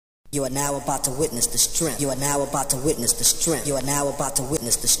You are now about to witness the strength. You are now about to witness the strength. You are now about to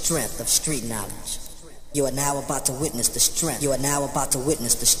witness the strength of street knowledge. You are now about to witness the strength. You are now about to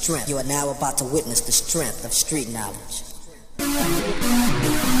witness the strength. You are now about to witness the strength of street knowledge.